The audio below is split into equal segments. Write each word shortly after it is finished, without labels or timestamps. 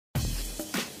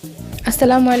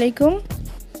আসসালামু আলাইকুম।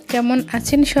 কেমন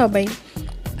আছেন সবাই?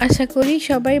 আশা করি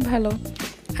সবাই ভালো।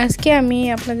 আজকে আমি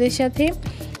আপনাদের সাথে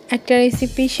একটা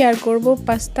রেসিপি শেয়ার করব,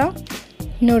 পাস্তা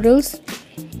নুডলস।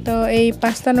 তো এই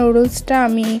পাস্তা নুডলসটা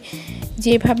আমি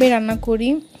যেভাবে রান্না করি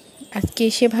আজকে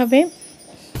সেভাবে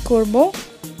করব।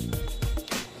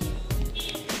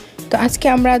 তো আজকে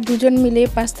আমরা দুজন মিলে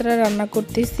পাস্তাটা রান্না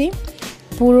করতেছি।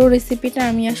 পুরো রেসিপিটা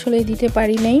আমি আসলে দিতে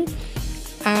পারি নাই।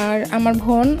 আর আমার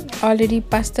বোন অলরেডি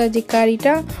পাস্তা যে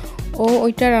কারিটা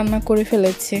ওইটা রান্না করে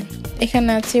ফেলেছে। এখানে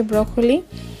আছে ব্রকলি,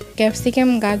 ক্যাপসিকাম,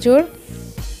 গাজর,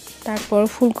 তারপর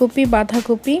ফুলকপি,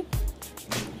 বাঁধাকপি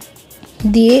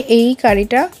দিয়ে এই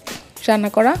কারিটা রান্না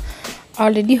করা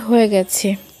অলরেডি হয়ে গেছে।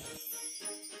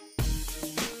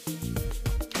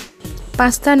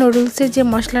 পাস্তা নুডলসের যে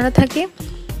মশলাটা থাকে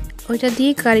ওইটা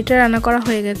দিয়ে কারিটা রান্না করা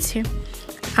হয়ে গেছে।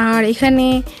 আর এখানে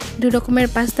দুই রকমের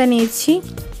পাস্তা নিয়েছি।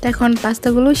 এখন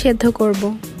পাস্তাগুলো সেদ্ধ করব।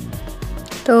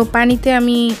 তো পানিতে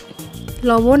আমি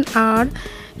লবণ আর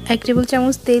 1 টেবিল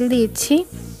চামচ তেল দিয়েছি।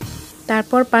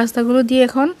 তারপর পাস্তাগুলো দিয়ে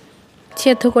এখন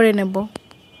সেদ্ধ করে নেব।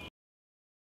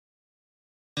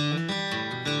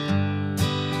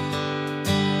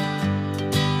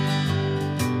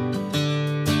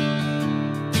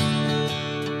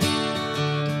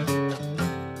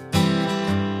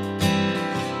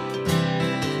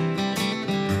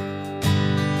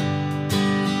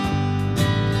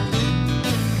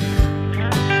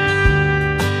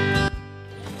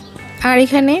 আর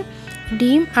এখানে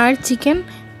ডিম আর চিকেন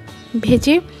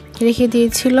ভেজে রেখে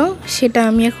দিয়েছিল, সেটা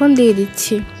আমি এখন দিয়ে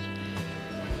দিচ্ছি।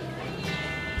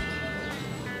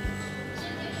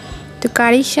 তো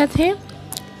কারির সাথে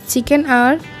চিকেন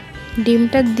আর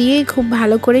ডিমটা দিয়ে খুব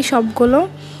ভালো করে সবগুলো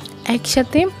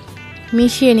একসাথে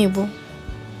মিশিয়ে নেব।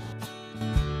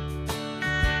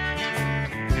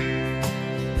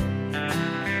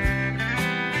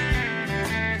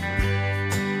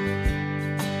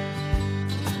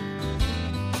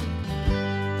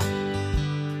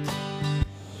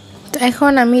 তো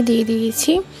এখন আমি দিয়ে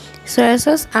দিয়েছি সয়া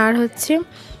সস আর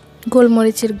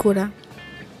গোলমরিচের গুঁড়া।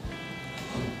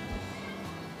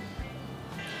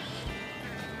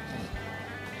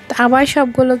 তো আবার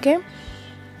সবগুলোকে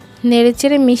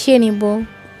নেড়েচেড়ে মিশিয়ে নিব।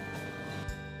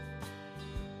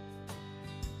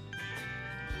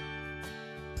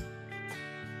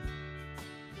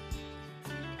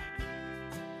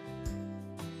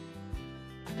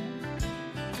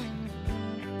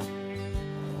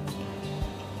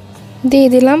 দিয়ে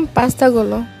দিলাম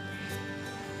পাস্তাগুলো।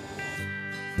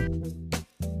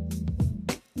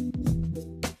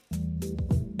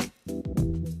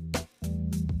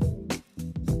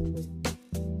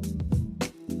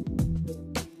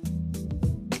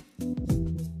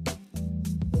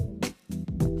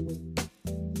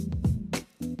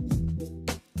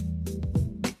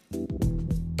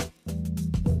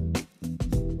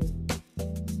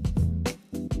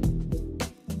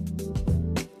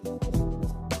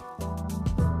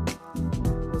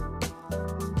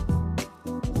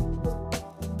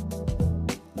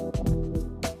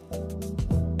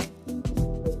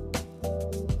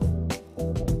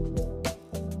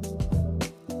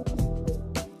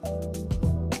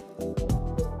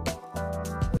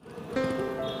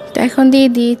 তো এখন দিয়ে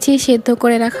দিয়েছি সেদ্ধ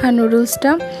করে রাখা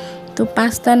নুডলসটা। তো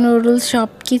পাস্তা নুডলস সব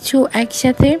কিছু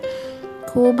একসাথে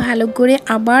খুব ভালো করে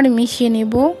আবার মিশিয়ে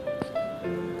নেব।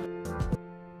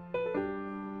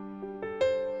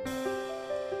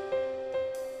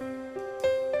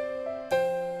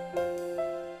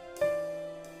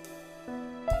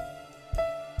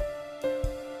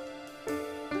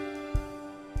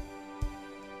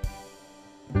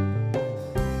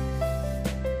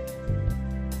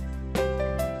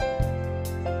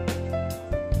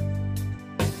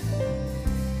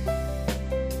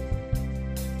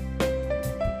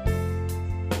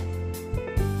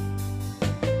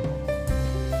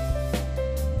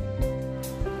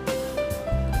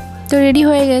 তো রেডি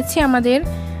হয়ে গেছে আমাদের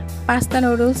পাস্তা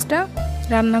নুডলসটা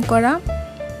রান্না করা।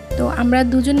 তো আমরা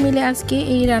দুজন মিলে আজকে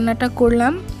এই রান্নাটা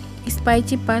করলাম,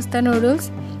 স্পাইসি পাস্তা নুডলস।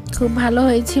 খুব ভালো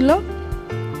হয়েছিল।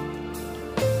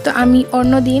 তো আমি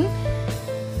অন্য দিন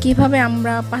কিভাবে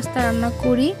আমরা পাস্তা রান্না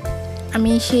করি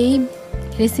আমি সেই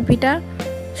রেসিপিটা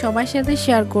সবার সাথে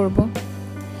শেয়ার করব।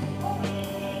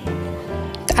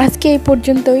 আজকে এই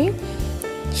পর্যন্তই।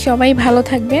 সবাই ভালো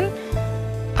থাকবেন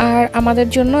আর আমাদের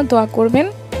জন্য দোয়া করবেন।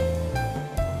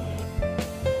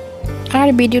 আর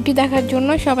ভিডিওটি দেখার জন্য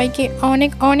সবাইকে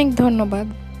অনেক অনেক ধন্যবাদ।